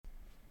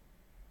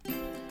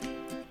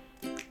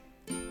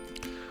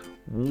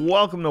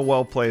Welcome to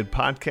Well Played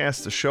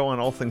Podcast, the show on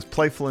all things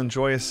playful and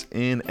joyous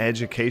in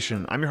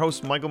education. I'm your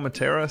host, Michael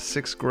Matera,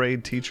 6th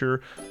grade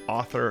teacher,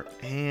 author,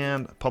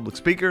 and public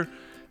speaker.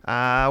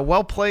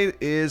 Well Played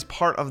is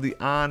part of the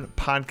On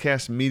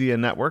Podcast Media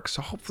Network,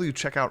 so hopefully you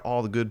check out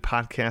all the good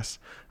podcasts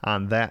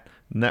on that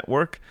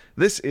network.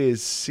 This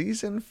is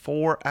Season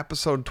 4,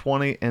 Episode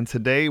 20, and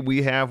today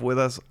we have with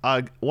us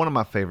one of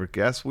my favorite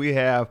guests. We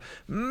have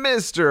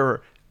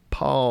Mr.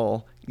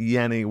 Paul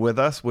Yenny with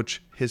us,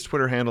 which his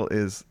Twitter handle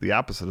is the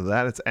opposite of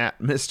that. It's at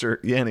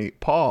Mr. Yenny.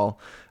 Paul,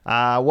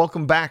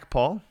 welcome back,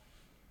 Paul.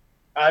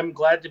 I'm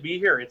glad to be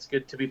here. It's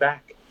good to be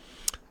back.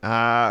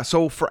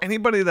 So for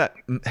anybody that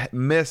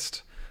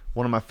missed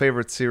one of my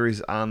favorite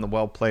series on the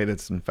Well Played,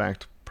 it's in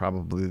fact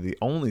probably the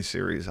only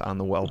series on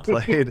the Well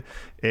Played,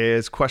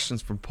 is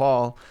Questions from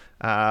Paul.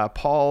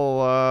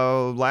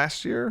 Paul,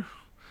 last year,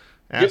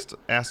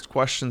 asked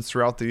questions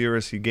throughout the year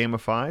as he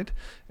gamified,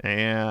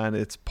 and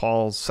it's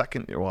Paul's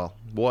second year. Well,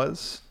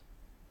 was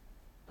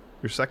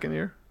your second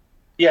year?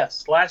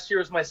 Yes, last year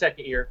was my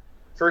second year.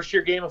 First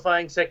year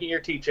gamifying, second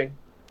year teaching.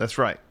 That's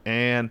right.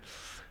 And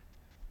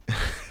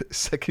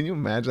so can you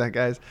imagine that,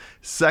 guys?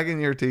 Second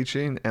year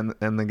teaching, and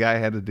the guy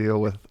had to deal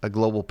with a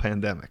global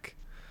pandemic.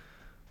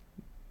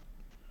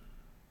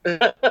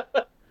 That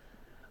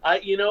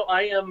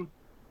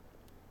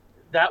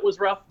was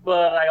rough,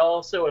 but I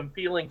also am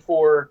feeling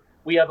for.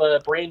 We have a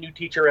brand new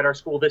teacher at our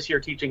school this year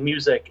teaching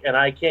music, and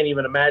I can't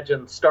even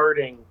imagine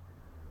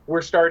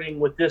we're starting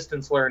with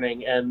distance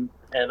learning, and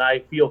I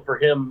feel for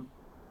him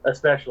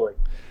especially.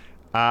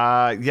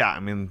 Yeah,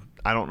 I mean,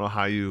 I don't know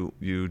how you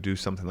do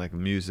something like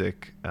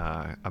music,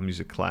 a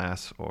music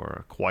class or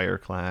a choir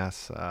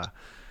class.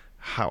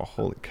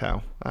 Holy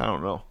cow, I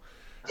don't know.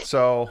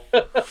 So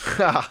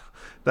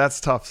that's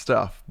tough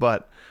stuff,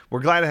 but we're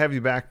glad to have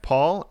you back,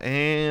 Paul.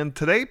 And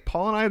today,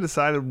 Paul and I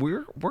decided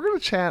we're going to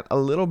chat a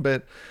little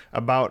bit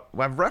about,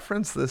 I've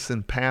referenced this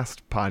in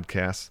past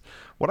podcasts,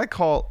 what I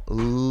call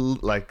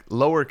like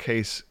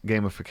lowercase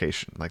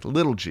gamification, like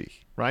little g,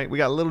 right? We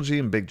got little g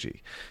and big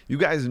G. You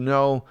guys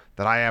know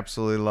that I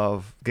absolutely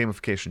love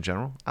gamification in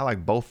general. I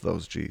like both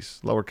those G's,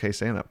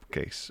 lowercase and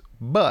uppercase.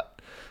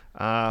 But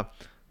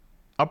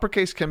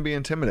uppercase can be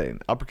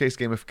intimidating. Uppercase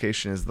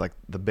gamification is like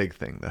the big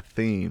thing, the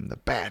theme, the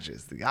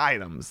badges, the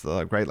items,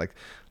 right? Like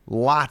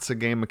lots of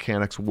game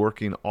mechanics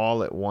working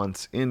all at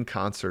once in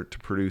concert to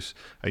produce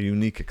a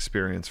unique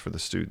experience for the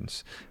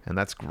students. And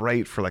that's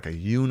great for like a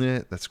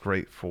unit. That's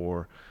great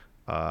for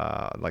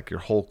like your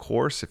whole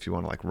course if you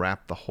want to like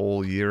wrap the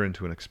whole year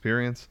into an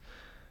experience.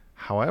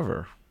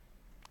 However,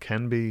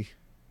 can be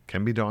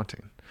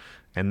daunting.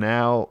 And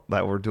now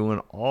that we're doing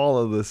all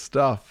of this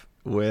stuff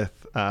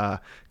with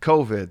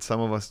COVID,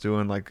 some of us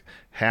doing like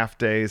half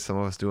days, some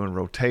of us doing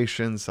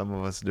rotations, some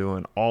of us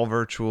doing all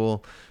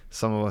virtual,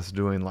 some of us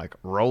doing like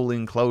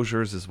rolling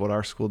closures is what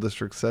our school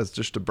district says,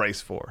 just to brace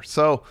for.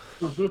 So,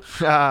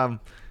 with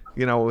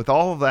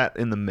all of that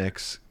in the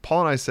mix,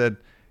 Paul and I said,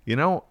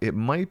 it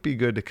might be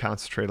good to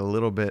concentrate a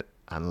little bit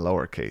on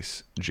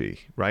lowercase g,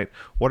 right?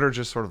 What are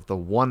just sort of the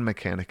one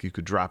mechanic you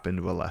could drop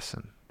into a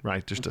lesson,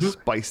 right? Just to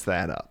spice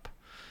that up.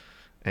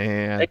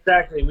 And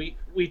exactly.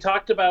 We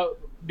talked about,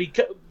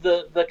 because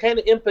the kind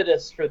of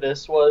impetus for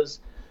this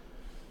was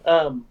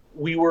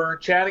we were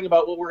chatting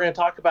about what we're going to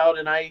talk about,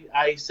 and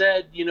I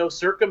said,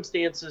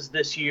 circumstances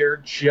this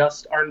year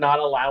just are not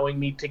allowing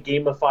me to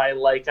gamify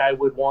like I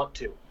would want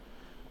to.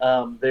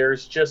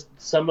 There's just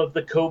some of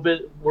the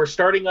COVID. We're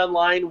starting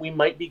online. We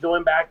might be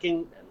going back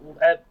in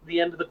at the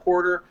end of the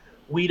quarter.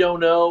 We don't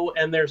know,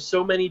 and there's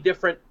so many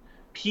different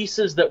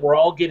pieces that we're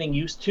all getting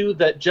used to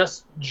that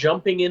just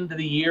jumping into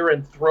the year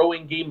and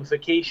throwing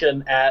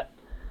gamification at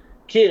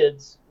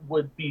kids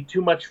would be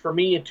too much for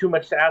me and too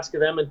much to ask of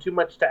them and too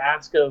much to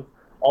ask of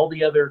all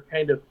the other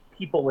kind of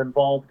people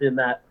involved in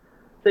that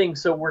thing.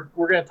 So we're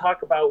going to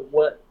talk about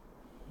what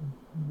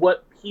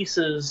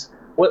pieces,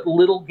 what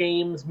little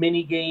games,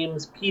 mini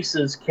games,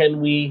 pieces can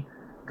we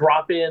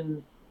drop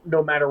in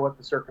no matter what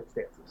the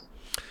circumstances.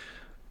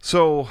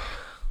 So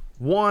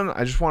one,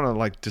 I just want to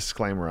like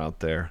disclaimer out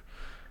there.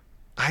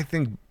 I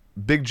think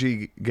big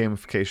G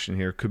gamification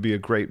here could be a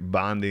great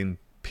bonding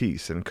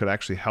piece and could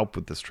actually help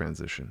with this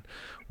transition,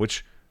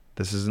 which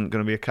this isn't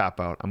going to be a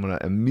cop-out. I'm going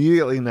to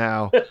immediately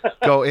now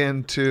go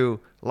into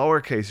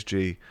lowercase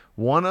g.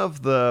 One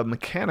of the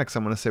mechanics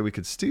I'm going to say we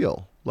could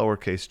steal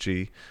lowercase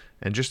g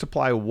and just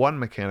apply one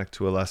mechanic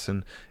to a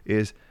lesson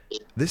is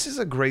this is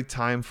a great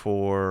time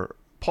for,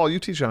 Paul, you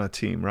teach on a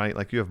team, right?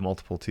 Like you have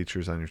multiple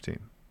teachers on your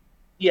team.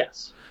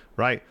 Yes.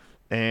 Right.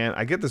 And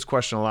I get this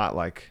question a lot,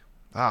 like,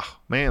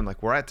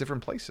 like we're at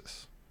different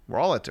places. We're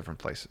all at different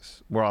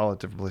places. We're all at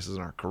different places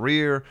in our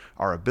career,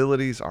 our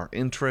abilities, our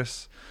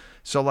interests.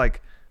 So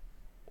like,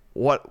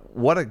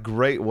 what a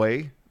great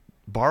way,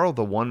 borrow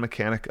the one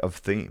mechanic of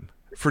theme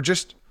for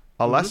just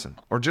a lesson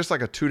or just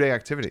like a 2-day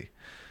activity,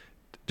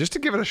 just to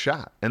give it a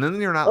shot. And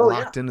then you're not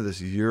locked into this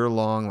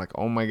year-long, like,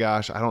 oh my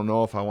gosh, I don't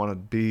know if I want to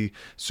be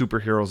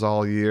superheroes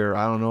all year.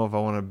 I don't know if I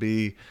want to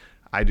be,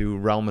 I do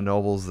Realm of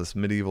Nobles, this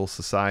medieval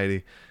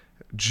society.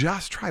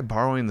 just try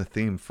borrowing the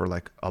theme for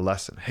like a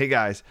lesson. Hey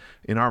guys,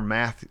 in our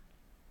math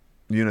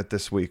unit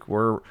this week,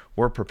 we're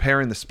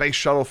preparing the space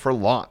shuttle for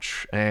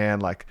launch,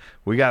 and like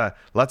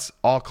let's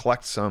all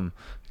collect some,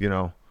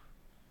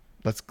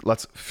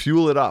 let's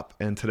fuel it up.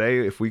 And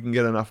today, if we can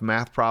get enough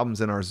math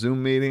problems in our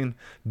Zoom meeting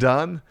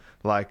done,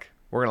 like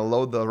we're gonna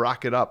load the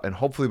rocket up, and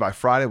hopefully by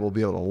Friday we'll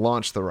be able to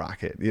launch the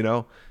rocket.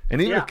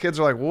 And even if kids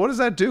are like, well, what does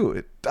that do?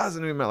 It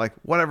doesn't even matter. Like,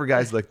 whatever,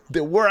 guys. Like,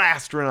 we're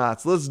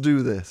astronauts. Let's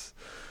do this.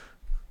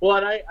 Well,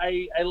 and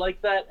I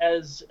like that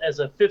as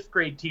a fifth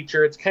grade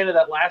teacher. It's kind of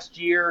that last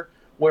year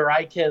where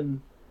I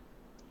can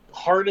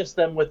harness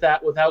them with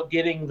that without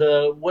getting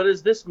the, what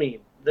does this mean?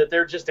 That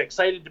they're just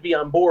excited to be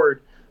on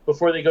board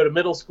before they go to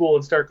middle school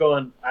and start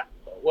going,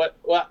 what,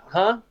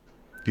 huh?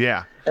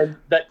 Yeah. And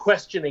that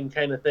questioning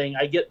kind of thing.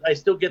 I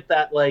still get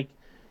that, like,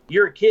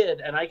 you're a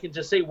kid, and I can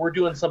just say we're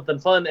doing something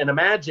fun and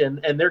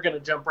imagine, and they're going to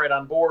jump right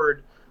on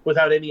board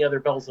without any other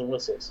bells and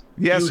whistles.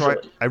 Yeah, usually.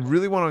 So I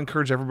really want to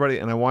encourage everybody,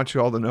 and I want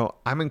you all to know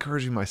I'm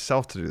encouraging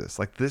myself to do this.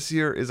 Like, this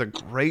year is a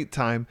great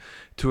time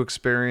to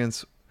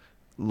experience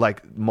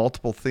like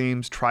multiple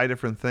themes, try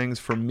different things.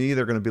 For me,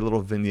 they're going to be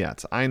little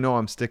vignettes. I know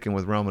I'm sticking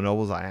with Realm of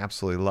Nobles. I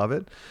absolutely love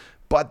it.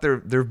 But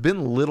there've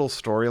been little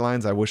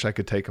storylines I wish I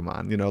could take them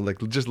on,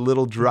 like just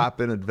little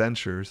drop-in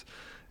adventures.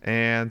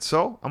 And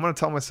so I'm going to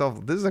tell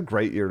myself this is a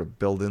great year to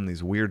build in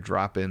these weird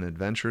drop-in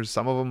adventures.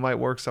 Some of them might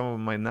work, some of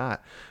them might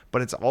not.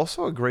 But it's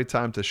also a great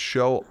time to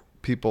show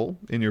people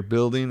in your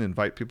building,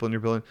 invite people in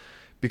your building,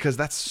 because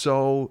that's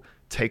so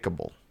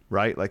takeable,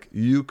 right? Like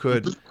you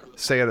could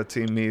say at a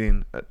team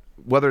meeting,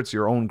 whether it's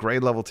your own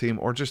grade level team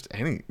or just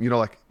any,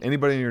 like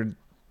anybody in your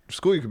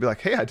school, you could be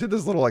like, hey, I did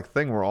this little like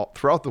thing where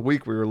throughout the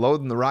week we were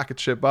loading the rocket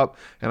ship up,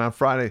 and on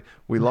Friday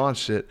we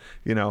launched it,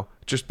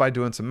 just by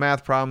doing some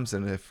math problems.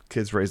 And if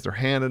kids raised their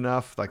hand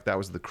enough, like that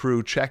was the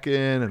crew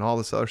check-in and all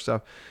this other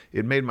stuff,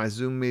 it made my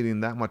Zoom meeting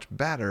that much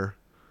better.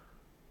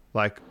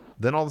 Like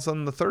then all of a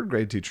sudden the third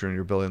grade teacher in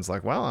your building's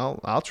like, well,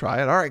 I'll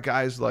try it. All right,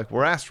 guys, like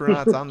we're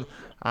astronauts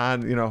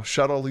on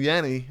shuttle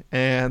Yenny,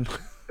 and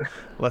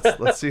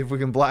let's see if we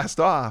can blast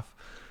off.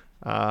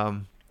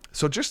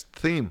 So just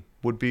theme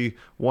would be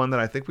one that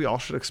I think we all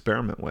should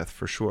experiment with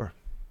for sure.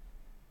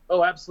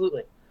 Oh,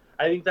 absolutely.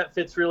 I think that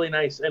fits really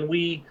nice. And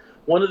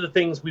one of the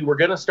things we were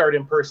going to start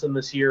in person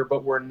this year,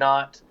 but we're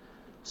going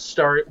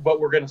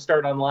to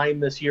start online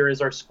this year, is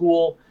our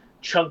school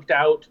chunked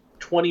out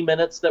 20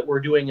 minutes that we're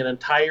doing an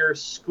entire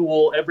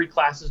school. Every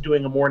class is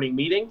doing a morning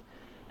meeting,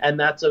 and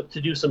that's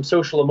to do some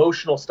social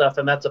emotional stuff.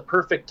 And that's a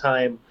perfect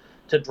time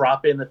to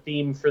drop in a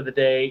theme for the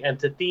day and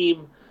to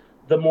theme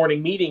the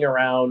morning meeting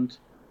around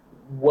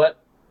what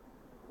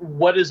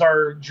is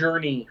our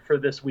journey for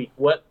this week?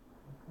 What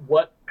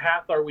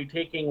path are we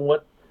taking?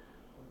 What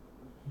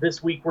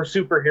this week we're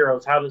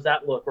superheroes. How does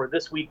that look? Or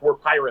this week we're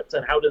pirates,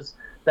 and how does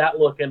that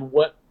look?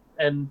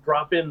 And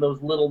drop in those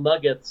little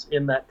nuggets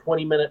in that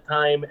 20-minute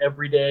time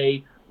every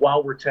day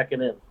while we're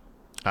checking in.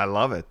 I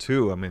love it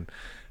too. I mean,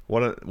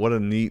 what a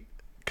neat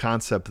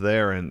concept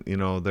there. And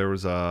there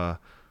was a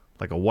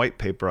white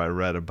paper I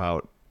read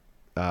about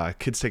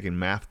kids taking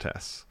math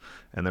tests.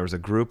 And there was a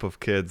group of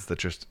kids that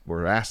just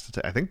were asked to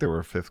take, I think they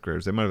were fifth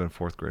graders. They might have been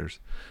fourth graders.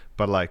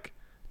 But like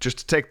just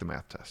to take the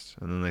math test.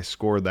 And then they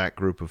scored that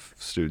group of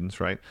students,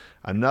 right?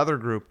 Another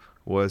group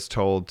was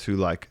told to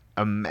like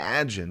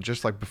imagine,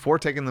 just like before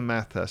taking the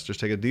math test, just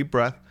take a deep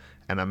breath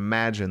and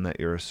imagine that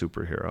you're a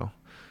superhero.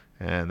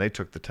 And they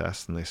took the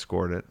test and they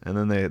scored it. And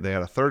then they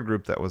had a third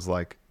group that was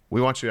like,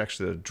 we want you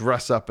actually to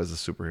dress up as a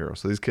superhero.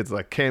 So these kids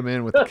like came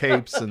in with the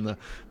capes and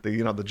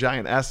the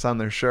giant S on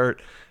their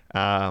shirt.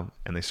 And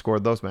they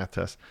scored those math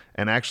tests.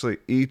 And actually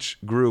each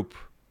group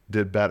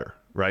did better,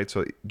 right?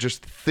 So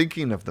just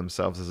thinking of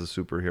themselves as a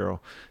superhero,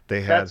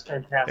 they had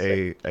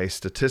a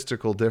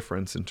statistical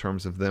difference in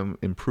terms of them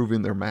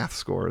improving their math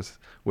scores,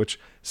 which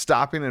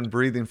stopping and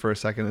breathing for a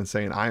second and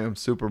saying, I am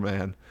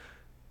Superman,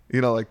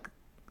 like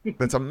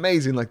that's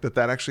amazing. Like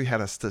that actually had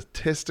a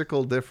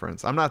statistical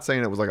difference. I'm not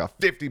saying it was like a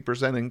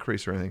 50%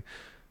 increase or anything,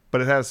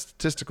 but it had a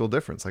statistical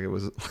difference. Like it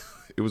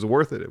was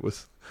worth it. It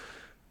was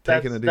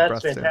taking a deep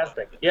breath. That's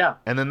fantastic. Yeah.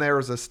 And then there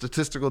was a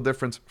statistical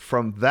difference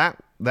from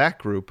that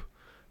group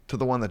to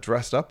the one that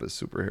dressed up as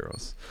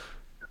superheroes.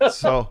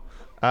 So,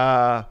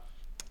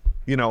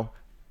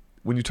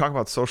 when you talk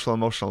about social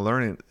emotional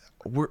learning,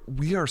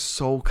 we are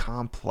so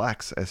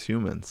complex as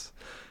humans.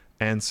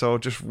 And so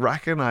just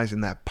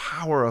recognizing that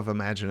power of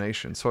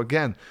imagination. So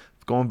again,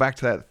 going back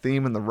to that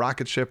theme in the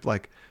rocket ship,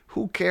 like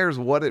who cares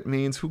what it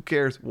means? Who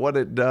cares what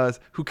it does?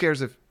 Who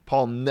cares if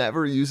Paul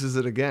never uses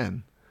it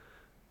again?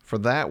 For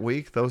that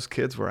week, those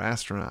kids were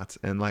astronauts.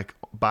 And like,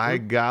 by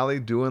golly,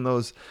 doing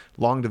those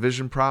long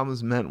division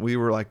problems meant we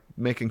were like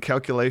making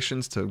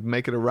calculations to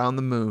make it around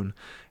the moon.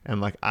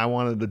 And like, I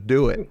wanted to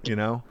do it,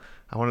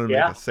 I wanted to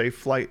make a safe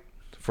flight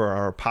for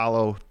our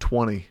Apollo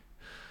 20.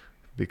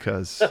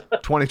 Because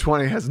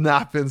 2020 has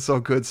not been so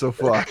good so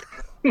far.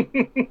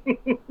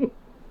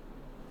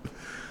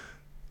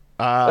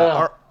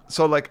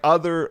 So like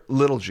other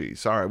little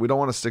G's. All right, we don't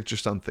want to stick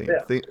just on theme.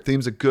 Yeah.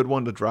 Theme's a good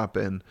one to drop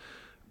in.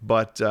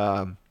 But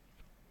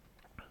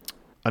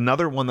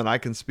Another one that I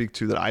can speak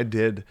to that I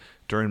did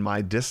during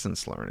my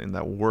distance learning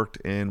that worked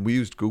we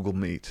used Google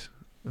Meet.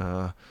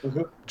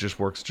 Just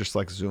works just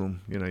like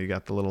Zoom. You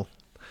got the little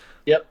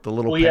Yep. the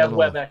little We have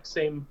panel. WebEx,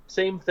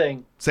 same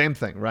thing. Same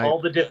thing, right?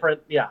 All the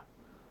different, yeah.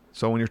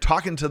 So when you're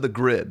talking to the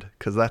grid,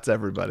 because that's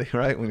everybody,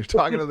 right? When you're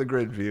talking to the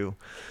grid view,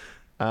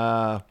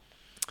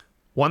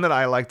 one that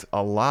I liked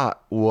a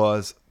lot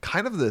was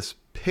kind of this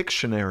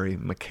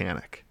Pictionary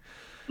mechanic.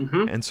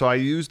 And so I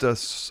used a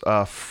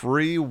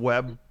free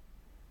web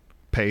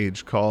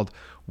page called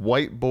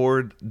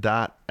whiteboard.fi.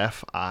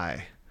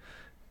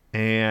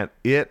 And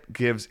it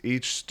gives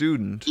each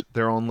student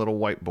their own little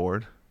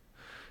whiteboard.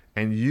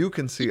 And you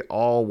can see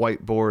all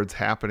whiteboards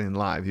happening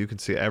live. You can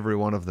see every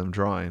one of them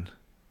drawing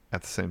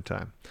at the same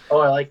time. Oh,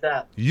 I like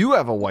that. You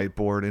have a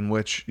whiteboard in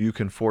which you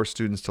can force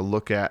students to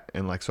look at,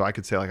 and so I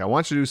could say, I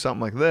want you to do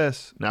something like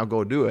this. Now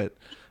go do it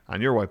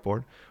on your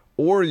whiteboard.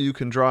 Or you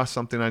can draw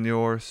something on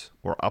yours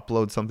or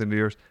upload something to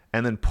yours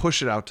and then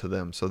push it out to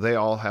them. So they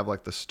all have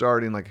the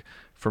starting,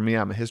 for me,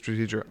 I'm a history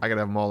teacher. I got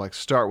to have them all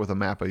start with a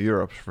map of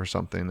Europe for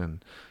something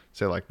and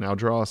say now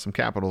draw some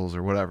capitals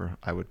or whatever.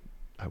 I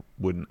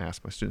wouldn't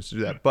ask my students to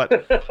do that, but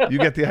you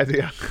get the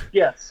idea.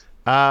 Yes.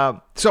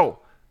 So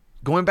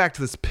going back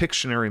to this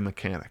Pictionary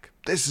mechanic,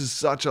 this is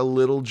such a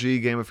little G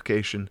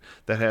gamification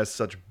that has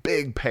such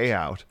big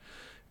payout.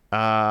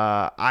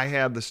 I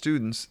had the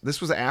students,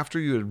 this was after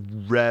you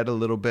had read a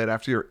little bit,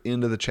 after you're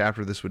into the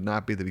chapter. This would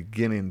not be the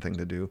beginning thing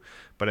to do,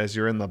 but as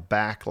you're in the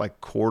back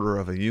quarter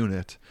of a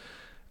unit,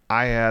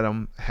 I had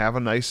them have a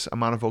nice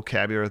amount of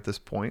vocabulary at this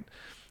point.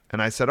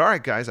 And I said, all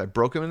right, guys, I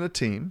broke them into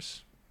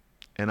teams.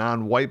 And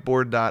on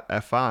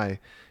whiteboard.fi,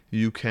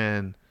 you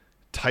can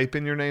type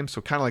in your name.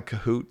 So kind of like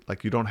Kahoot,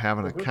 you don't have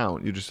an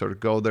account. You just sort of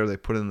go there. They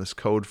put in this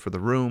code for the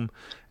room,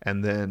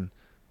 and then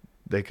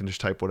they can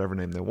just type whatever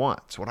name they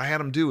want. So what I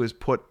had them do is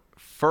put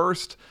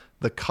first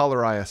the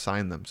color I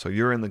assigned them. So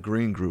you're in the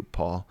green group,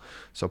 Paul.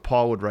 So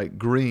Paul would write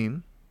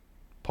green,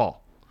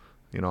 Paul.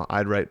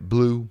 I'd write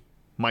blue,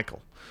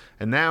 Michael.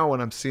 And now when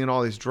I'm seeing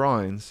all these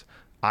drawings,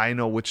 I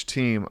know which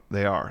team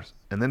they are.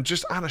 And then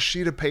just on a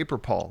sheet of paper,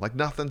 Paul,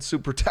 nothing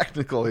super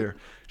technical here,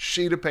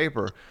 sheet of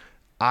paper,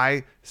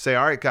 I say,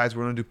 all right, guys,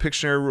 we're going to do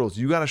Pictionary rules.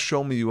 You got to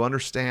show me you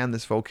understand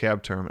this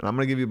vocab term. And I'm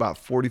going to give you about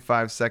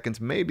 45 seconds,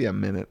 maybe a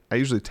minute. I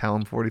usually tell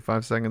them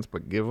 45 seconds,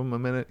 but give them a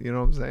minute. You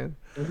know what I'm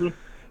saying?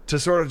 To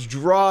sort of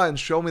draw and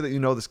show me that you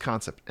know this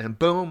concept. And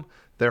boom,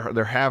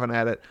 they're having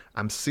at it.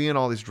 I'm seeing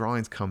all these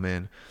drawings come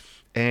in.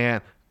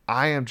 And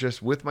I am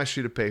just with my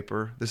sheet of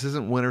paper. This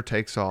isn't winner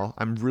takes all.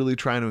 I'm really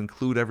trying to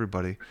include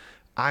everybody.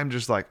 I'm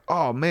just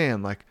oh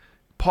man,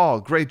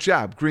 Paul, great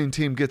job. Green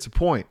team gets a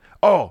point.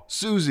 Oh,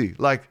 Susie,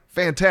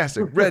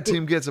 fantastic. Red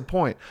team gets a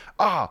point.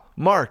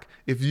 Mark,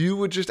 if you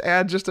would just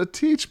add just a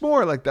teach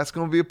more, that's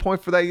going to be a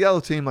point for that yellow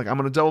team. I'm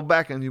going to double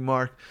back on you,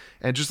 Mark.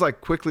 And just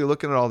quickly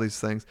looking at all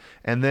these things.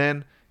 And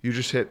then you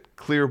just hit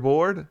clear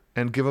board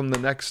and give them the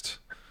next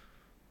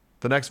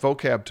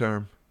vocab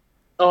term.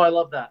 Oh, I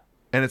love that.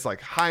 And it's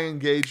high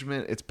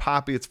engagement. It's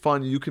poppy. It's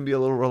fun. You can be a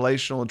little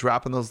relational and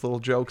dropping those little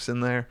jokes in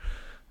there.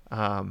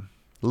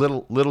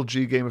 Little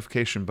G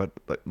gamification, but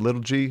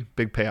little G,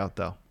 big payout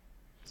though.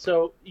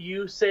 So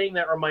you saying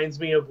that reminds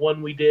me of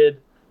one we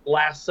did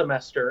last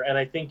semester, and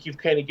I think you've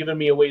kind of given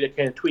me a way to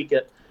kind of tweak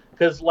it,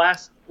 because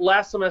last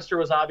semester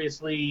was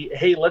obviously,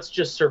 hey, let's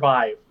just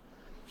survive.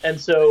 And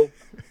so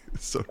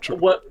so true.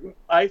 What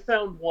I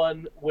found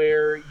one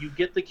where you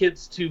get the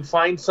kids to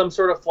find some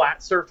sort of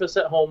flat surface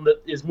at home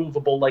that is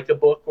movable, like a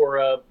book or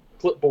a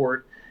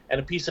clipboard and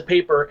a piece of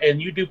paper,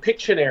 and you do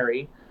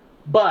Pictionary,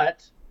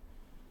 but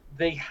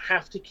they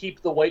have to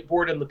keep the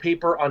whiteboard and the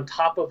paper on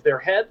top of their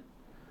head,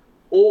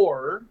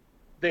 or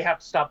they have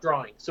to stop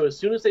drawing. So as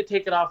soon as they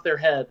take it off their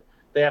head,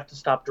 they have to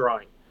stop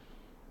drawing.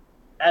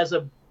 As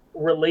a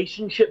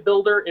relationship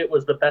builder, it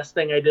was the best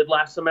thing I did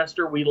last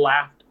semester. We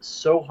laughed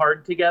so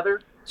hard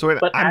together. So wait,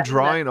 I'm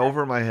drawing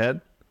over my head?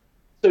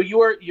 So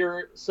you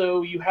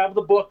have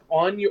the book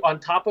on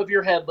top of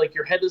your head,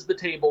 your head is the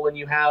table, and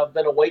you have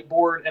then a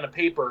whiteboard and a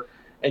paper,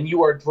 and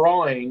you are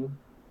drawing.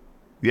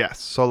 Yes.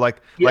 So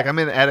like I'm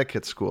in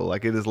etiquette school.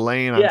 It is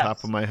laying on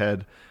top of my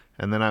head,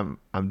 and then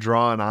I'm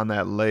drawing on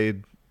that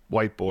laid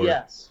whiteboard.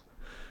 Yes.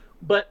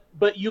 But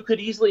you could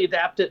easily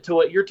adapt it to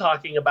what you're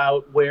talking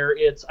about, where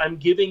I'm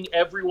giving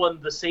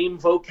everyone the same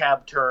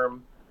vocab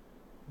term,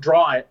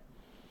 draw it,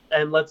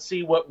 and let's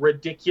see what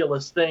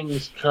ridiculous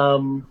things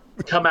come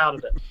out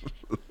of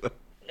it.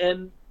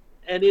 And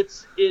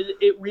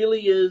it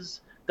really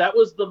is. That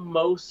was the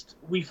most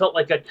we felt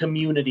like a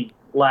community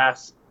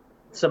last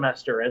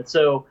semester, and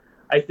so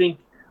I think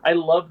I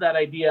love that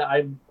idea.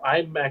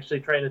 I'm actually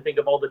trying to think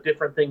of all the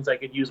different things I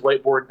could use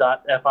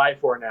whiteboard.fi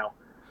for now.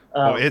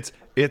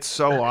 It's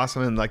so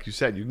awesome, and like you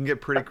said, you can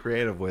get pretty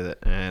creative with it.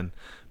 And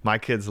my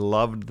kids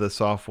loved the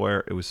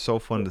software. It was so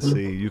fun to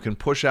see. You can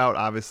push out,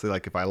 obviously,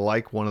 if I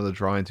like one of the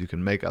drawings, you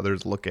can make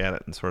others look at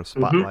it and sort of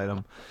spotlight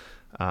them.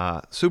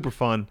 Super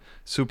fun,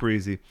 super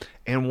easy.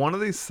 And one of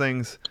these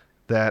things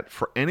that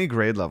for any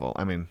grade level,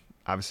 I mean,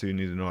 obviously you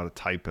need to know how to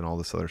type and all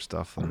this other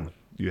stuff, and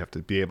you have to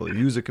be able to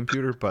use a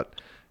computer,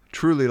 but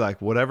truly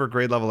like whatever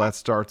grade level that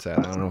starts at.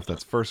 I don't know if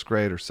that's first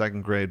grade or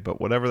second grade, but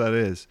whatever that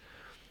is.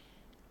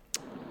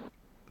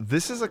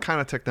 This is a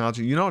kind of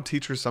technology,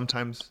 teachers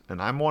sometimes,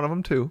 and I'm one of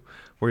them too,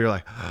 where you're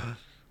like,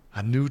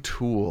 a new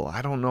tool.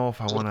 I don't know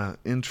if I want to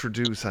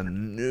introduce a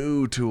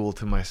new tool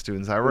to my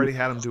students. I already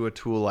had them do a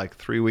tool like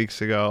 3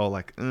 weeks ago.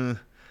 Like, I'm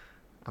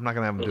not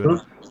going to have them do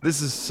it.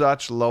 This is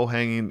such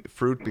low-hanging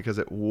fruit because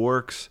it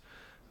works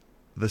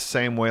the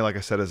same way, like I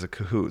said, as a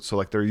Kahoot. So,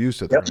 like, they're used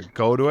to it. They're going to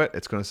go to it.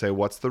 It's going to say,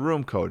 what's the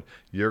room code?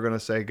 You're going to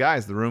say,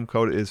 guys, the room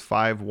code is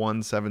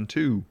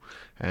 5172.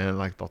 And,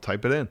 like, they'll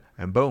type it in.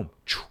 And boom,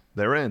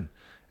 they're in.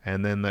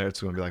 And then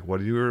it's going to be like,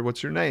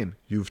 what's your name?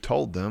 You've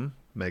told them.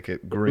 Make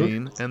it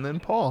green and then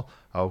Paul.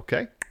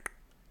 Okay.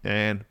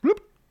 And bloop,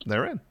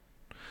 they're in.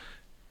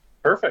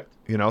 Perfect.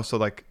 So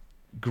like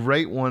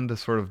great one to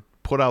sort of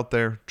put out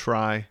there,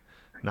 try,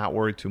 not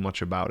worry too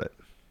much about it.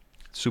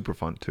 Super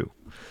fun too.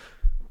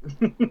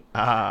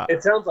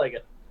 It sounds like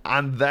it.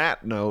 On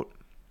that note,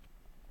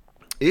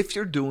 if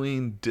you're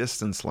doing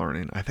distance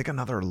learning, I think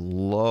another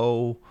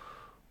lowercase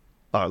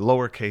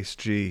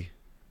g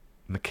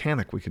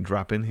mechanic we can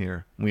drop in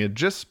here. We had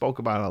just spoke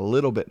about it a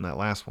little bit in that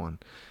last one.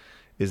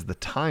 Is the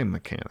time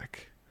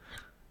mechanic.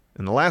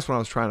 In the last one, I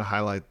was trying to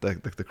highlight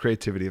the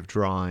creativity of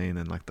drawing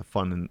and like the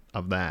fun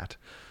of that.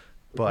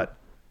 But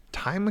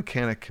time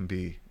mechanic can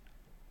be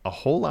a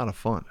whole lot of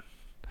fun.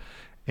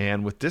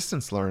 And with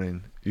distance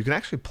learning, you can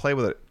actually play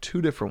with it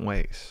 2 different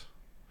ways.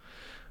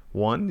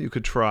 One, you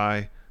could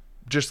try,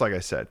 just like I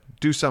said,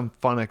 do some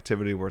fun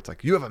activity where it's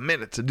like, you have a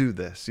minute to do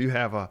this.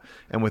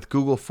 And with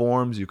Google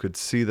Forms, you could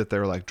see that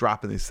they're like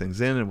dropping these things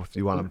in. And if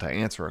you want them to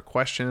answer a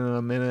question in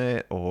a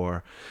minute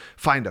or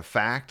find a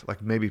fact,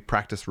 like maybe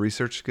practice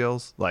research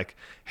skills, like,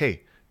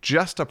 hey,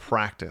 just to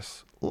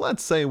practice,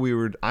 let's say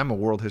I'm a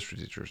world history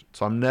teacher,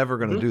 so I'm never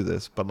going to do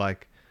this, but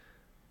like,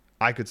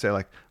 I could say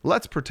like,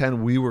 let's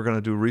pretend we were going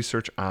to do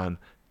research on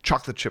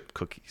chocolate chip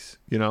cookies,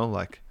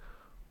 like,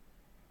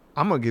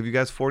 I'm going to give you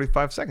guys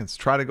 45 seconds.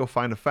 Try to go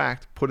find a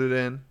fact, put it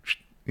in,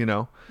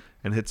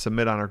 and hit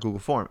submit on our Google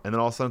form. And then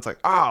all of a sudden it's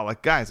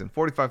like, guys, in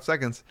 45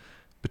 seconds,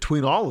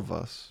 between all of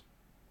us,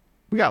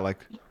 we got like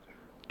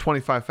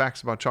 25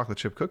 facts about chocolate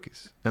chip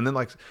cookies. And then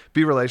like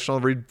be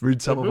relational,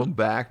 read some of them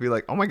back, be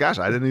like, oh my gosh,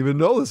 I didn't even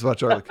know this about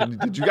chocolate.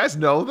 Did you guys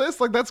know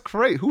this? Like, that's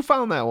great. Who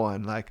found that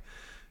one? Like,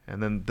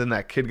 and then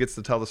that kid gets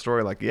to tell the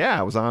story like, yeah,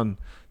 I was on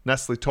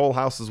Nestle Toll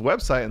House's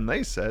website and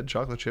they said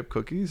chocolate chip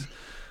cookies,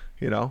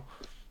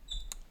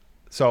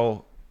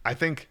 So I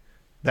think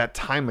that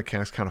time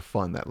mechanic's kind of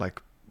fun. That like,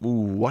 ooh,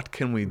 what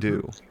can we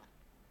do?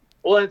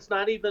 Well, it's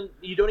not even.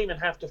 You don't even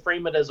have to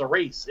frame it as a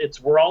race. It's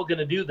we're all going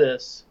to do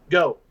this.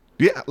 Go.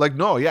 Yeah, like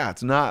no, yeah,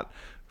 it's not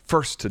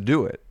first to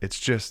do it. It's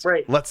just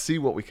Let's see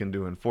what we can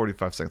do in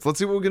 45 seconds. Let's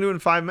see what we can do in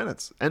 5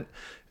 minutes, and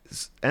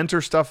enter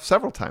stuff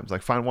several times.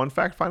 Like find one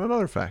fact, find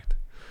another fact.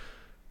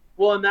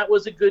 Well, and that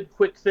was a good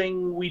quick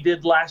thing we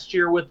did last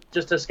year with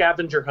just a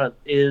scavenger hunt.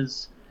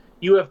 Is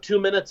you have 2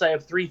 minutes. I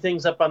have 3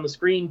 things up on the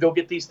screen. Go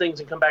get these things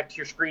and come back to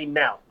your screen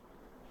now.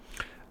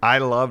 I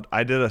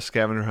did a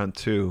scavenger hunt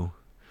too.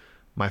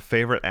 My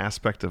favorite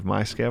aspect of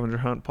my scavenger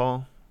hunt,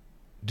 Paul,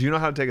 do you know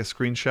how to take a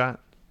screenshot?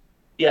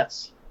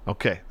 Yes.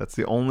 Okay. That's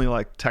the only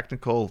like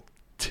technical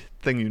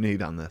thing you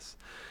need on this.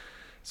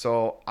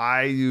 So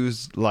I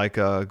used like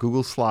a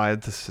Google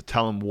slide to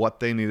tell them what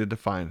they needed to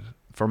find.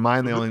 For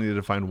mine, they only needed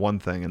to find one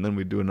thing, and then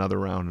we'd do another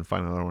round and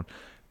find another one.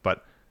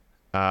 But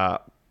I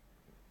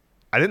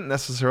didn't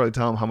necessarily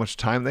tell them how much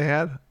time they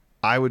had.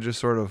 I would just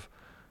sort of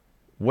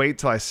wait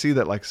till I see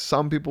that like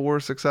some people were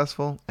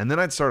successful, and then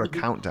I'd start a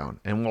countdown.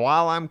 And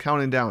while I'm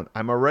counting down,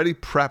 I'm already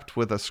prepped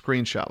with a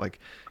screenshot. Like,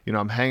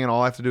 I'm hanging.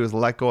 All I have to do is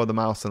let go of the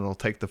mouse, and it'll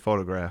take the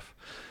photograph.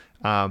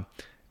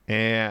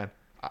 And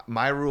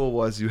my rule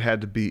was you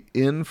had to be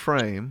in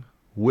frame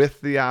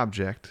with the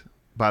object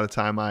by the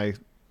time I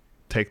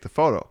take the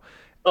photo.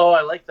 Oh,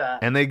 I like that.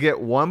 And they get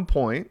 1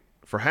 point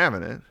for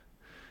having it.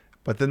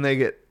 But then they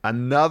get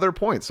another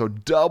point, so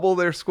double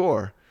their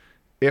score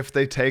if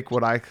they take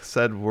what I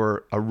said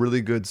were a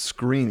really good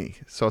screenie.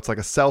 So it's like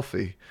a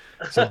selfie.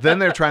 So then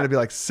they're trying to be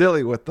like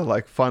silly with the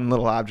like fun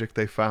little object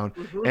they found.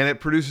 And it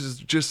produces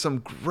just some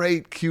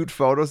great, cute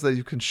photos that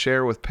you can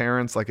share with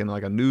parents, like in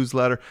like a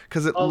newsletter,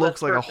 because it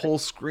looks like a whole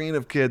screen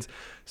of kids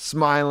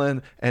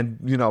smiling and,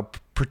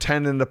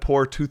 pretending to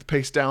pour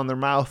toothpaste down their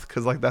mouth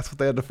because like that's what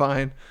they had to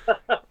find.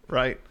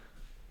 Right?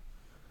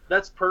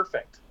 That's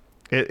perfect.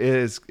 It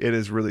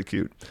is really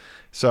cute.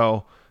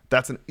 So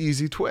that's an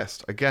easy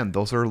twist. Again,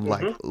 those are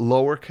like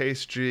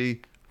lowercase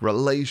g,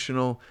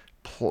 relational,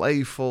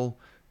 playful,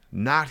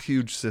 not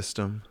huge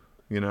system,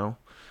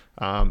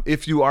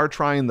 If you are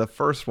trying the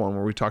first one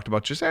where we talked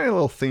about just adding a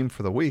little theme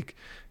for the week,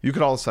 you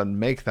could all of a sudden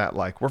make that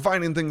like, we're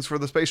finding things for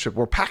the spaceship.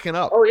 We're packing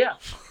up. Oh, yeah.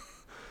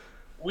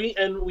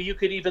 You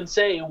could even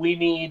say we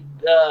need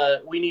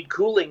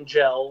cooling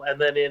gel and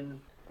then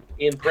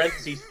in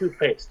parentheses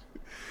toothpaste.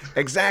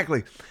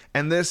 Exactly.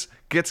 And this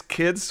gets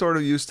kids sort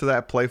of used to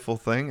that playful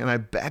thing. And I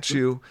bet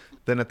you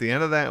then at the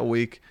end of that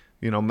week,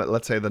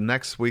 let's say the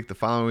next week, the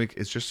following week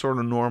is just sort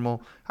of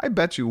normal. I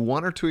bet you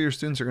one or two of your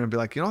students are going to be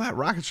like, that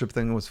rocket ship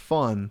thing was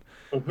fun.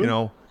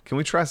 Mm-hmm. Can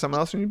we try something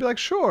else? And you'd be like,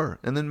 sure.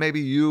 And then maybe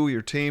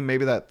your team,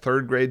 maybe that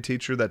third grade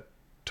teacher that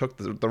took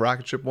the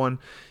rocket ship one,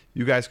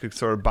 you guys could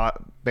sort of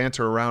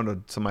banter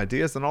around some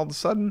ideas. And all of a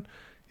sudden,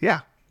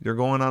 yeah, you're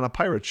going on a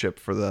pirate ship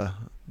for the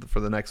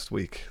next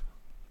week.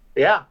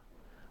 Yeah,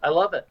 I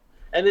love it.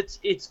 And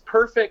it's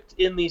perfect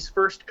in these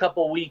first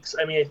couple weeks.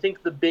 I mean, I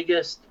think the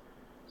biggest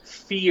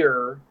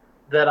fear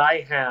that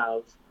I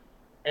have,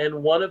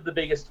 and one of the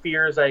biggest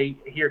fears I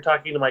hear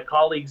talking to my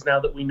colleagues now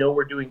that we know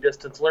we're doing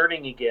distance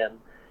learning again,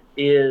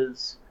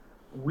 is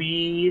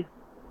we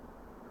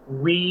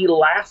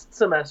last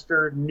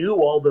semester knew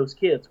all those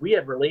kids. We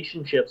had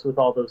relationships with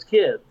all those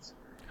kids.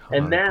 100%.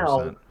 And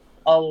now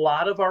a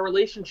lot of our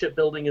relationship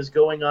building is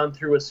going on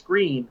through a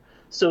screen.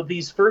 So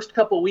these first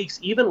couple weeks,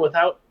 even with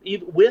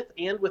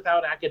and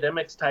without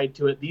academics tied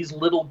to it, these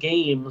little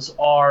games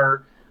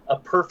are a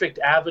perfect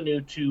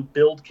avenue to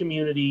build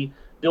community,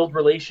 build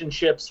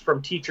relationships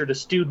from teacher to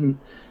student,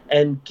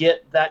 and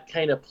get that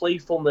kind of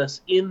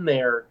playfulness in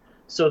there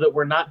so that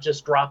we're not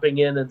just dropping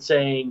in and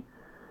saying,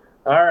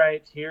 all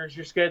right, here's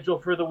your schedule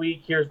for the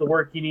week. Here's the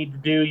work you need to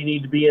do. You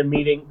need to be in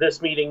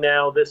this meeting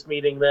now, this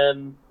meeting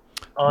then,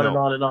 on and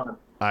on and on.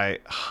 I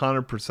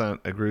 100%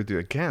 agree with you.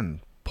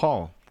 Again,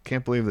 Paul,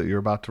 can't believe that you're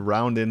about to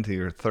round into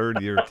your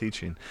third year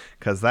teaching,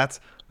 because that's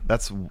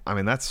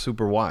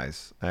super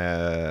wise.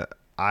 A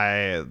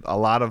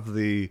lot of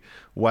the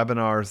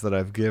webinars that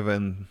I've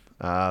given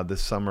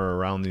this summer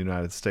around the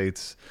United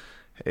States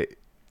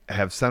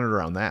have centered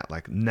around that.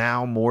 Like,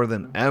 now more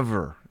than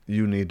ever,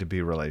 you need to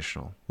be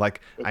relational.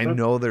 Like, I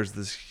know there's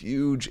this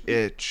huge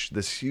itch,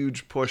 this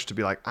huge push to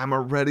be like, I'm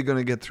already going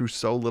to get through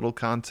so little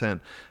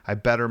content. I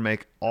better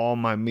make all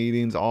my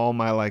meetings, all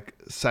my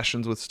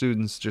sessions with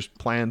students just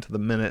planned to the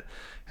minute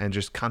and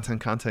just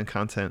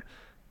content.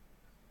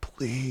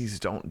 Please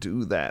don't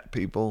do that,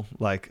 people.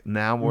 Like,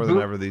 now more than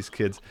ever, these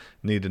kids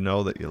need to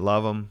know that you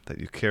love them, that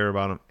you care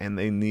about them, and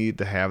they need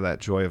to have that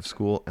joy of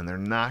school, and they're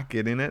not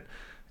getting it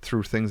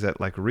through things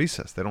like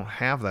recess. They don't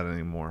have that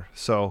anymore.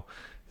 So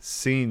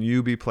seeing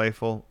you be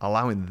playful,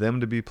 allowing them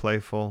to be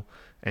playful,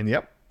 and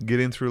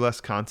getting through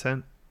less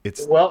content.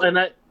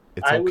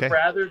 I would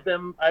rather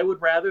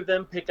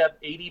them pick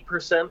up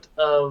 80%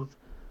 of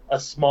a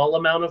small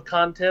amount of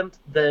content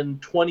than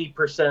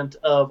 20%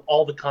 of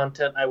all the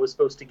content I was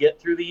supposed to get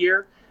through the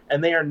year.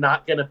 And they are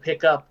not going to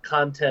pick up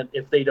content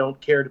if they don't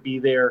care to be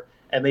there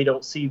and they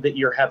don't see that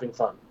you're having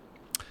fun.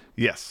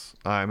 Yes,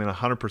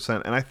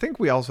 100%. And I think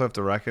we also have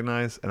to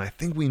recognize, and I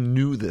think we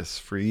knew this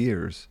for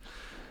years,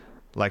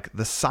 like,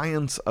 the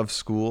science of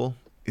school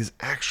is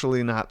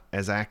actually not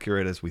as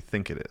accurate as we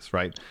think it is,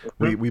 right?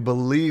 We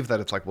believe that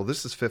it's like, well,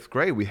 this is fifth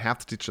grade. We have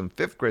to teach them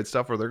fifth grade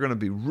stuff or they're going to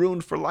be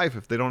ruined for life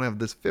if they don't have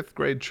this fifth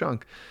grade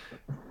chunk.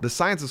 The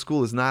science of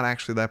school is not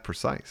actually that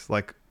precise.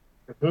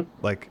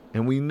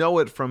 And we know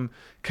it from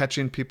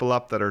catching people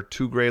up that are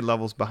 2 grade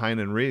levels behind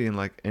in reading,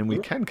 and we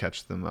can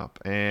catch them up.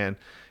 And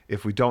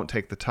if we don't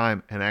take the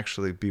time and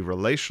actually be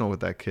relational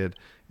with that kid,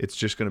 it's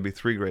just going to be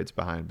 3 grades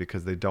behind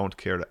because they don't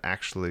care to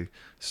actually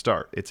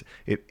start. It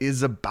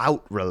is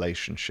about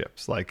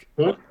relationships.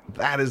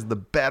 That is the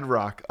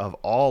bedrock of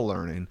all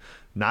learning,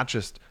 not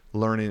just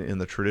learning in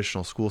the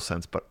traditional school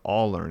sense, but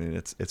all learning.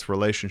 It's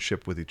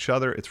relationship with each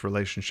other. It's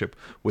relationship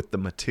with the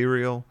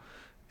material,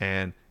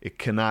 and it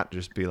cannot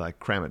just be like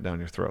cram it down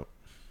your throat.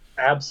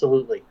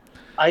 Absolutely.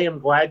 I am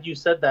glad you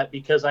said that,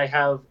 because I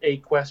have a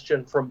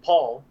question from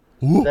Paul.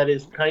 Ooh. That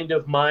is kind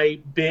of my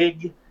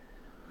big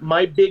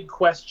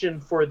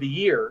question for the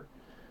year.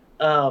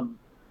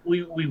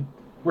 We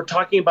were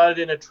talking about it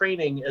in a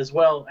training as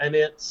well, and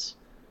it's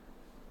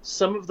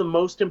some of the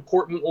most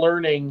important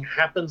learning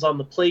happens on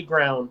the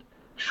playground.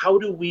 How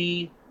do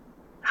we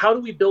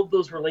build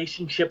those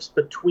relationships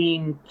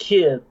between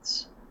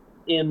kids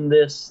in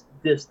this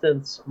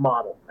distance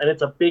model? And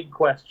it's a big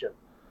question.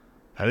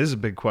 That is a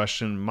big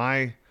question.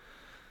 My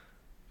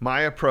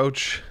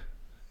approach,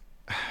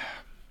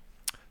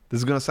 this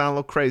is going to sound a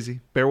little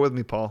crazy. Bear with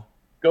me, Paul.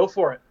 Go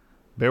for it.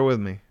 Bear with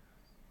me.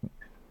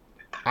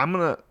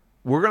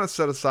 We're going to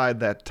set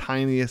aside that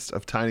tiniest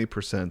of tiny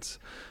percents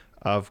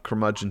of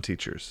curmudgeon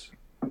teachers.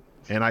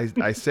 And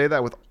I say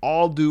that with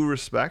all due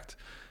respect.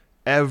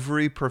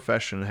 Every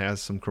profession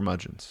has some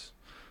curmudgeons.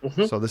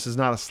 So this is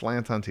not a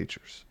slant on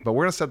teachers. But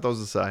we're going to set those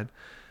aside.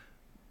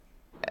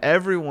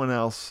 Everyone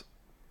else,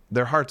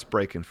 their heart's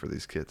breaking for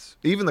these kids.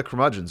 Even the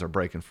curmudgeons are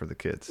breaking for the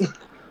kids.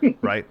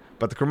 Right?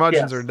 But the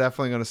curmudgeons are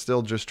definitely going to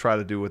still just try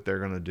to do what they're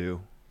going to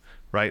do.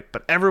 Right?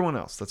 But everyone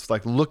else that's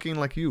looking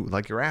like you,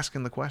 like you're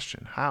asking the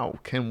question, how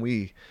can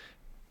we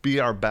be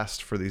our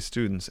best for these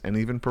students and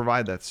even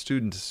provide that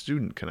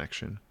student-to-student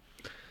connection?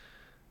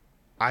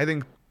 I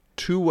think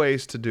 2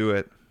 ways to do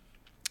it.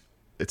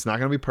 It's not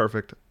going to be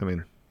perfect.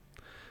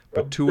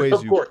 But 2 ways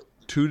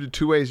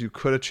two ways you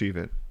could achieve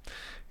it.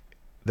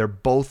 They're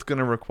both going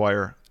to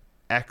require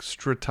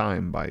extra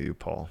time by you,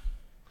 Paul.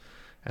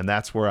 And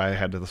that's where I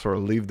had to sort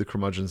of leave the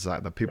curmudgeon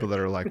side. The people that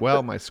are like,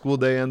 well, my school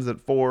day ends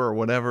at 4 or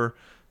whatever.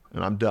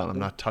 and I'm done. I'm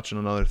not touching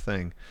another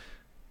thing.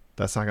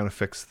 That's not going to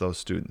fix those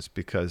students,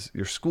 because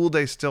your school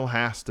day still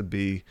has to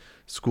be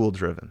school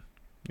driven.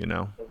 I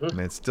mean,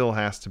 it still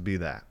has to be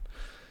that.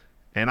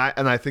 And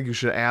I think you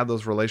should add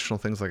those relational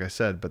things, like I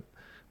said, but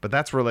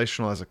that's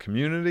relational as a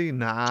community,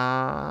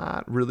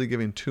 not really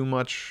giving too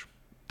much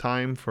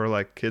time for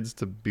like kids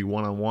to be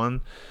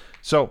one-on-one.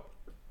 So,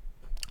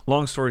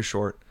 long story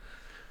short,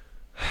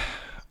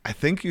 I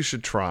think you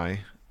should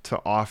try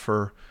to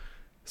offer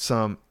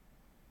some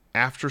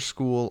after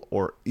school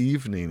or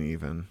evening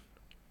even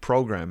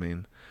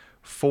programming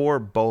for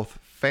both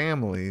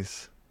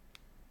families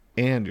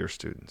and your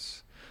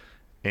students.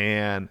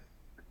 And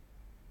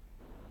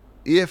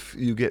if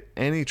you get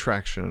any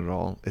traction at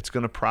all, it's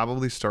going to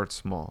probably start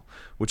small,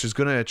 which is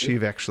going to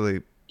achieve,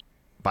 actually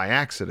by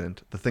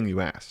accident, the thing you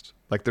asked.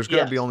 Like there's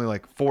going to be only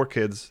like 4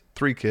 kids,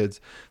 3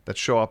 kids that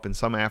show up in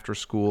some after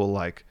school,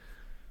 like,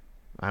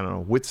 I don't know,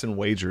 Wits and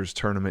Wagers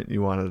tournament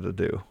you wanted to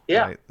do.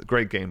 Yeah. Right?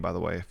 Great game, by the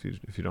way,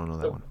 if you don't know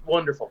that one.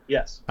 Wonderful.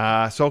 Yes.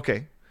 So,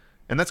 okay.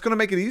 And that's going to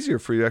make it easier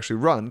for you to actually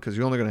run, because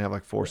you're only going to have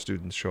like 4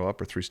 students show up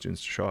or 3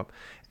 students to show up,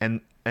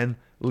 and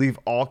leave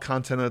all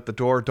content at the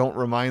door. Don't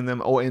remind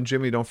them, oh, and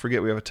Jimmy, don't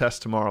forget we have a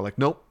test tomorrow. Like,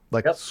 nope.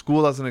 Like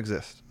school doesn't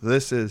exist.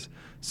 This is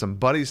some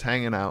buddies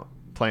hanging out,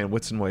 playing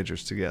Wits and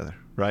Wagers together,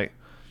 right?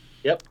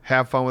 Yep.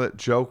 Have fun with it.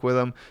 Joke with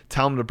them.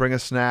 Tell them to bring a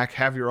snack.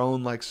 Have your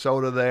own like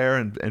soda there,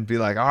 and be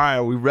like, all right,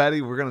 are we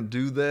ready? We're going to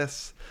do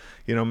this.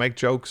 Make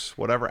jokes,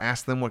 whatever.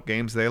 Ask them what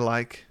games they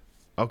like.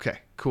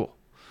 Okay, cool.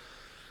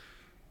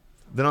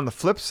 Then on the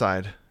flip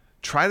side,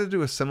 try to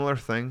do a similar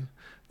thing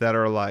that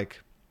are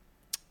like,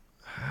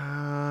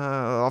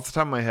 off the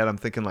top of my head, I'm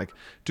thinking like,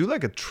 do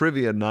like a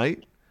trivia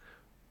night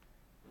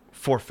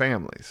for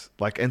families,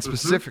 like, and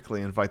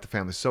specifically invite the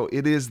families. So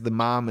it is the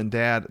mom and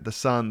dad, the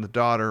son, the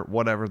daughter,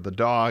 whatever, the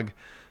dog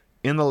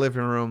in the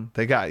living room.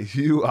 They got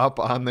you up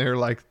on their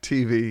like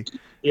TV.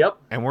 Yep.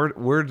 And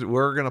we're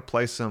going to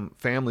play some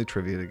family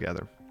trivia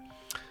together.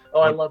 Oh,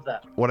 I love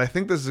that. What I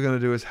think this is going to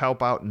do is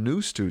help out new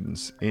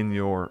students in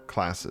your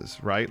classes,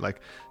 right?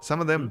 Like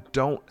some of them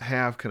don't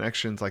have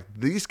connections. Like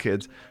these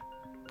kids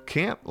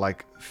can't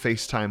like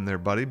FaceTime their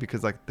buddy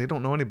because like they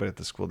don't know anybody at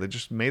the school. They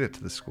just made it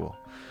to the school.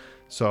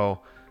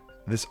 So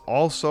this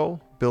also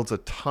builds a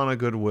ton of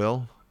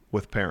goodwill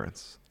with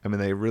parents. I mean,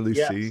 they really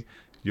see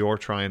you're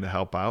trying to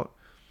help out.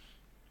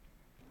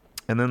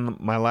 And then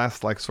my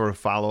last like sort of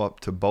follow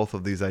up to both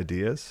of these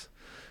ideas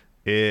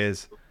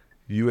is,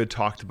 you had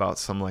talked about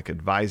some like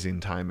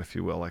advising time, if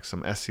you will, like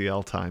some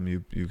SEL time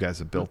you guys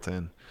have built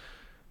in.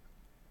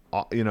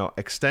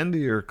 Extend to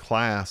your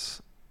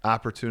class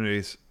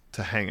opportunities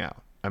to hang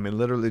out. I mean,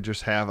 literally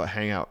just have a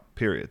hangout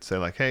period. Say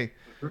like, hey,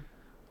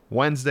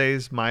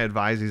 Wednesdays, my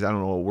advisees, I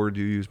don't know what word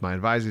you use, my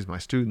advisees, my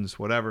students,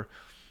 whatever.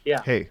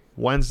 Yeah. Hey,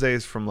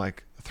 Wednesdays from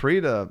like 3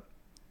 to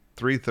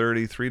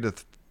 3:30, 3 to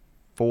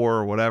 4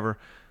 or whatever,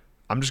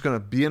 I'm just going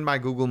to be in my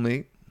Google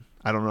Meet.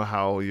 I don't know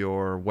how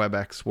your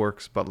WebEx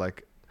works, but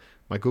like,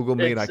 my Google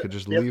Meet, I could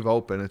just leave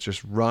open. It's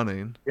just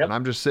running. And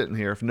I'm just sitting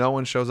here. If no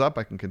one shows up,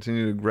 I can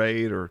continue to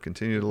grade or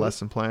continue the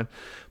lesson plan.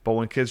 But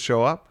when kids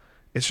show up,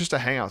 it's just a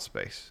hangout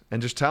space.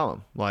 And just tell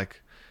them,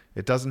 like,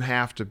 it doesn't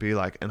have to be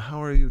like, and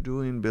how are you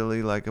doing,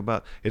 Billy? Like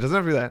about, it doesn't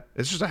have to be that.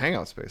 It's just a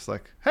hangout space.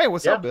 Like, hey,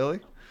 what's up, Billy?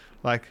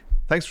 Like,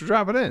 thanks for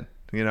dropping in,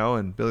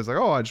 and Billy's like,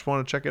 oh, I just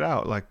want to check it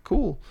out. Like,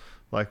 cool.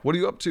 Like, what are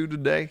you up to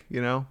today?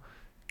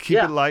 Keep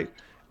it light.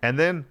 And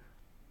then,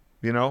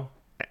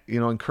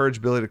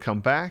 encourage Billy to come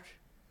back.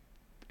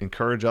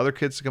 Encourage other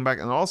kids to come back,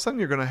 and all of a sudden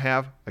you're going to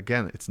have,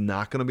 again, it's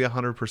not going to be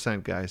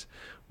 100%, guys.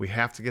 We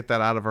have to get that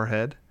out of our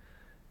head.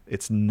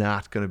 It's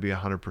not going to be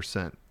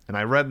 100%. And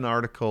I read an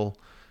article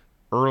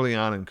early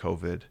on in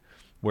COVID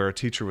where a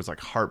teacher was like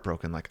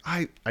heartbroken, like,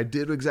 I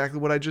did exactly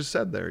what I just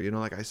said there.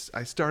 Like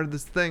I started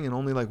this thing and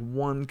only like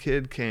 1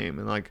 kid came,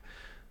 and like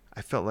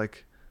I felt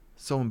like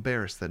so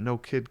embarrassed that no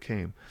kid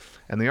came.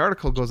 And the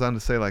article goes on to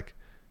say, like,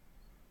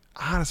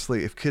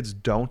 honestly, if kids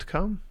don't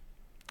come,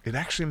 it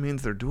actually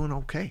means they're doing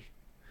okay.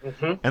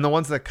 And the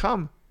ones that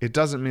come, it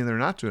doesn't mean they're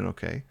not doing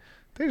okay.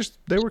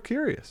 They were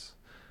curious.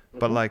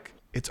 But like,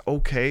 it's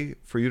okay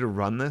for you to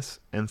run this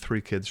and 3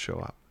 kids show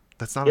up.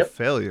 That's not a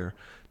failure.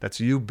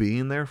 That's you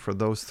being there for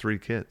those 3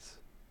 kids.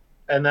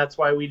 And that's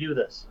why we do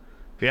this.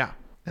 Yeah.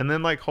 And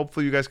then like,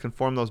 hopefully you guys can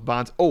form those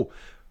bonds. Oh,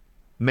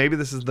 maybe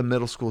this is the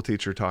middle school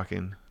teacher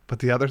talking. But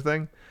the other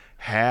thing,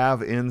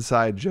 have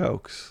inside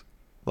jokes.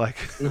 Like,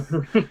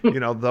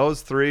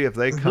 those 3, if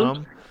they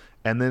come,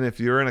 and then if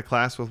you're in a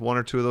class with 1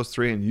 or 2 of those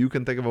 3 and you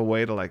can think of a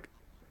way to like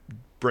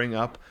bring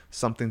up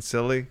something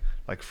silly,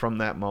 like from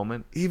that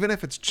moment, even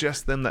if it's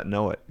just them that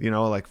know it,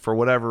 like for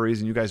whatever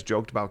reason, you guys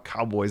joked about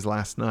cowboys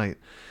last night.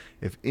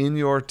 If in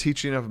your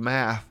teaching of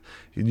math,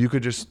 you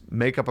could just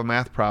make up a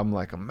math problem,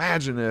 like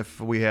imagine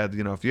if we had,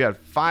 if you had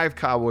 5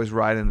 cowboys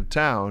ride into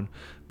town,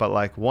 but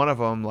like one of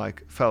them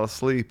like fell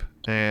asleep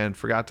and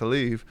forgot to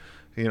leave,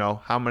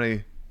 how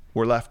many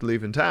were left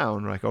leaving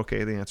town? Like,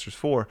 okay, the answer's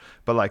 4,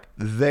 but like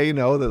they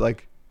know that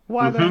like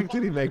Why the heck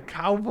did he make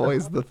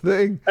Cowboys the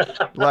thing?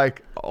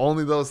 Like,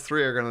 only those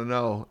three are going to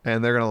know,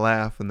 and they're going to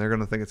laugh, and they're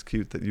going to think it's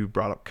cute that you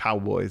brought up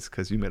Cowboys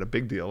because you made a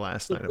big deal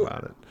last night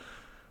about it.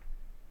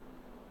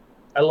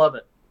 I love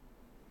it.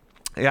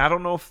 Yeah, I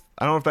don't know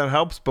if that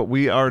helps, but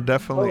we are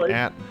definitely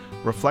at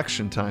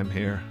reflection time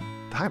here.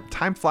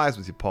 Time flies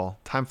with you, Paul.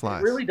 Time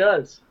flies. It really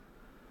does.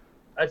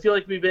 I feel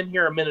like we've been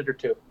here a minute or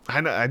two.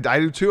 I know, I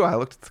do too. I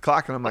looked at the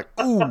clock and I'm like,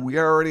 ooh, we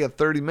are already at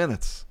 30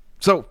 minutes.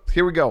 So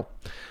here we go.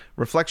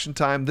 Reflection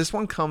time. This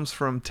one comes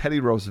from Teddy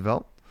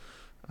Roosevelt.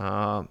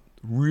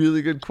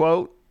 Really good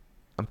quote.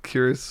 I'm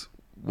curious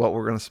what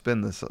we're going to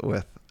spin this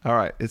with. All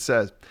right. It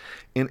says,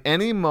 in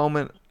any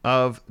moment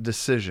of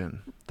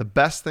decision, the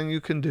best thing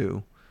you can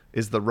do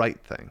is the right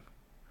thing.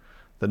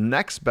 The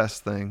next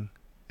best thing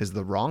is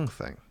the wrong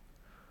thing.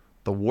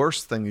 The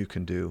worst thing you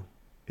can do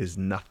is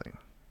nothing.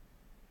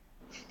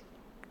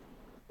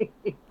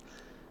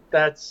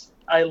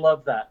 I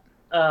love that.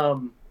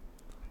 I'm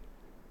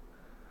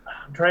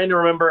trying to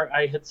remember,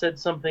 I had said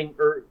something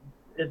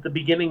at the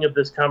beginning of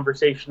this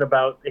conversation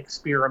about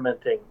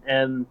experimenting,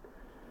 and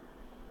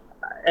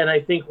I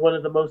think one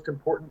of the most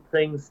important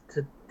things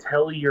to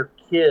tell your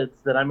kids,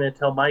 that I'm going to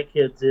tell my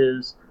kids,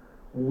 is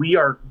we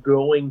are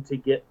going to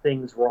get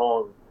things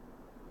wrong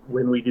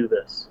when we do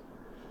this,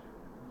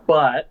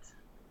 but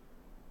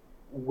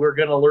we're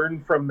going to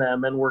learn from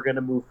them, and we're going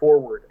to move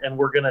forward, and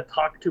we're going to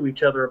talk to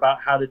each other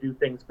about how to do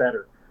things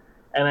better.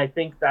 And I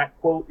think that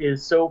quote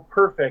is so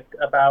perfect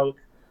about,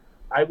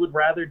 I would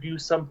rather do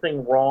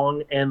something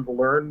wrong and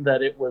learn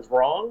that it was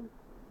wrong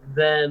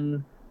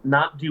than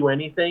not do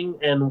anything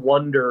and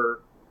wonder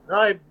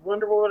what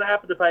would have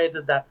happened if I had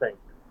did that thing.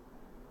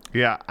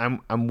 Yeah,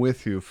 I'm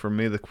with you. For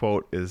me, the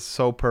quote is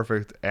so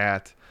perfect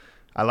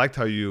I liked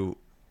how you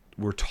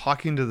were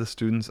talking to the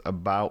students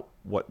about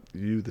what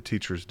you, the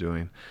teacher, is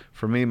doing.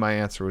 For me, my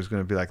answer was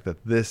going to be like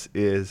that. This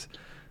is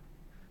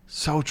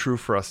so true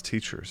for us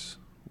teachers.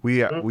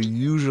 We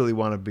usually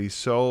want to be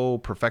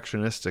so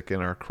perfectionistic in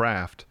our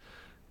craft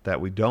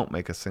that we don't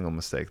make a single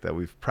mistake, that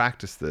we've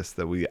practiced this,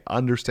 that we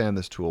understand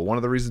this tool. One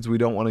of the reasons we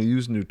don't want to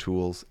use new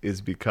tools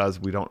is because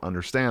we don't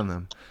understand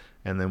them,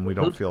 and then we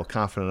don't feel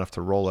confident enough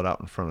to roll it out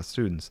in front of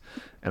students.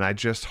 And I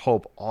just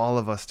hope all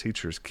of us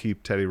teachers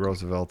keep Teddy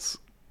Roosevelt's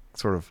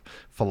sort of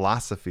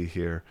philosophy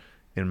here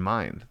in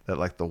mind, that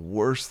like the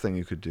worst thing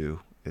you could do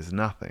is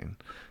nothing.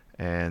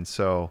 And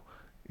so,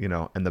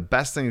 and the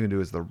best thing you can do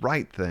is the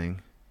right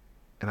thing.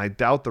 And I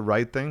doubt the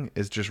right thing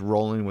is just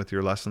rolling with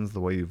your lessons the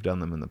way you've done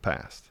them in the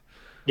past.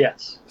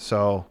 Yes.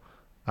 So,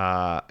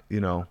 don't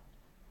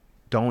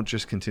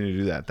just continue to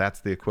do that. That's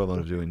the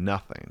equivalent of doing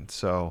nothing.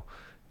 So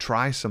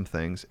try some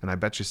things, and I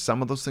bet you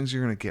some of those things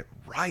you're going to get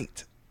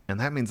right. And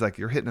that means like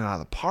you're hitting it out of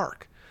the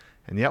park.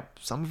 And yep,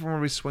 some of them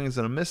will be swings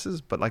and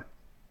misses, but like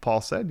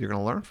Paul said, you're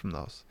going to learn from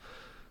those.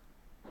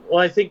 Well,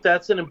 I think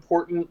that's an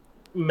important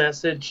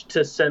message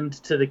to send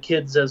to the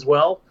kids as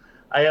well.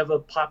 I have a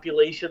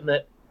population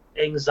that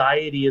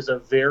anxiety is a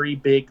very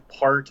big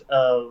part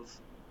of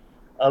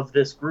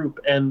this group,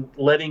 and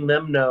letting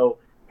them know,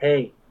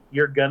 hey,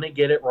 you're going to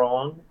get it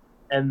wrong,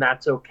 and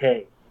that's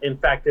okay. In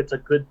fact, it's a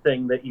good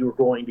thing that you're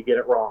going to get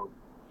it wrong.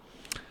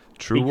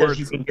 True because words.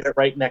 You can get it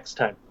right next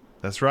time.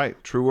 That's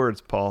right. True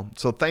words, Paul.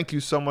 So thank you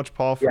so much,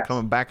 Paul, for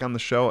coming back on the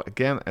show.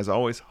 Again, as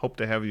always, hope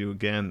to have you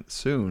again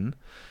soon.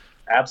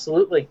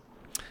 Absolutely.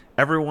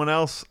 Everyone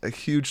else, a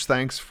huge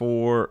thanks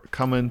for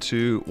coming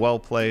to Well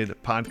Played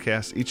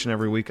Podcast each and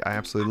every week. I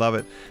absolutely love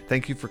it.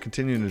 Thank you for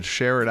continuing to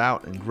share it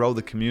out and grow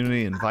the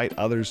community, invite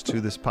others to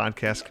this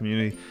podcast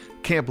community.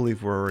 Can't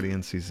believe we're already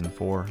in season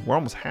 4. We're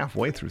almost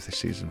halfway through the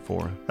season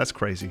 4. That's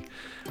crazy.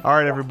 All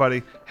right,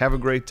 everybody, have a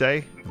great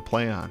day and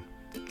play on.